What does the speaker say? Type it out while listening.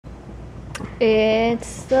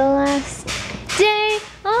It's the last day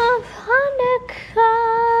of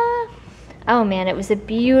Hanukkah. Oh man, it was a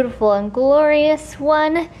beautiful and glorious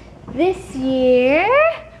one this year.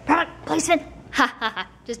 Product placement. Ha ha ha.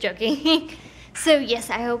 Just joking. So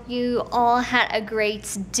yes, I hope you all had a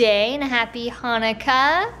great day and a happy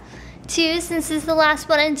Hanukkah too, since this is the last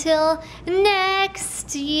one until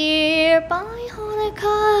next year. Bye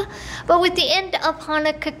Hanukkah. But with the end of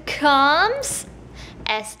Hanukkah comes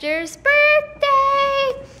Esther's birthday.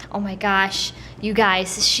 Oh my gosh, you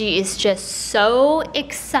guys, she is just so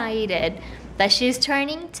excited that she's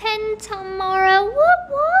turning 10 tomorrow. Whoop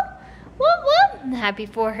whoop, whoop whoop. I'm happy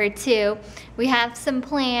for her too. We have some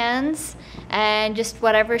plans and just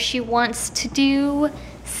whatever she wants to do,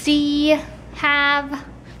 see, have,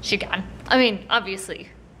 she can. I mean, obviously,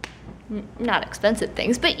 not expensive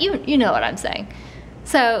things, but you know what I'm saying.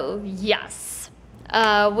 So yes.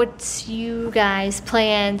 What's you guys'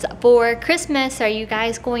 plans for Christmas? Are you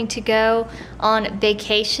guys going to go on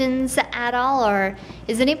vacations at all? Or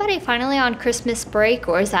is anybody finally on Christmas break?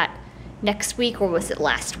 Or is that next week or was it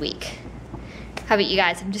last week? How about you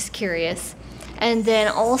guys? I'm just curious. And then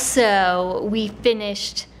also we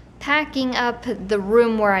finished packing up the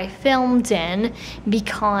room where I filmed in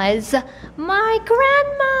because my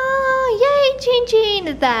grandma, yay,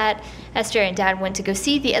 Jean, that Esther and Dad went to go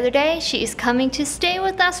see the other day, she is coming to stay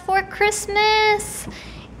with us for Christmas.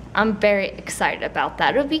 I'm very excited about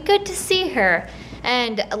that. It'll be good to see her.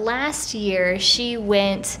 And last year she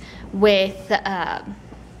went with,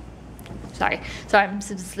 sorry, I'm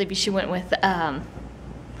so sleepy. She went with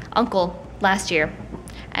Uncle last year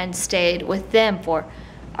and stayed with them for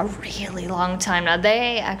a really long time. Now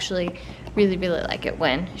they actually really like it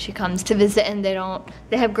when she comes to visit, and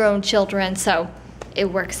they have grown children, so it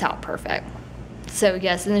works out perfect. So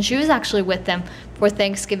yes, and then she was actually with them for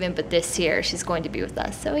Thanksgiving, but this year she's going to be with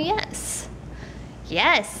us. So yes.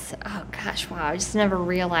 Oh gosh, wow, I just never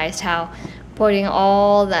realized how putting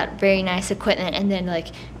all that very nice equipment and then like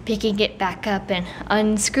picking it back up and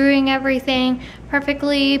unscrewing everything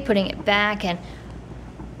perfectly, putting it back, and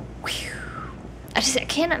whew, I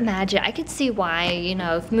can't imagine. I could see why, you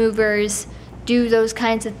know, if movers do those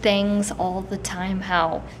kinds of things all the time,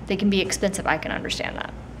 how they can be expensive. I can understand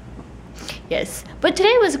that. Yes, but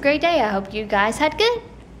today was a great day. I hope you guys had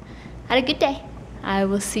a good day. I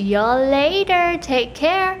will see y'all later. Take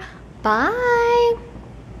care. Bye.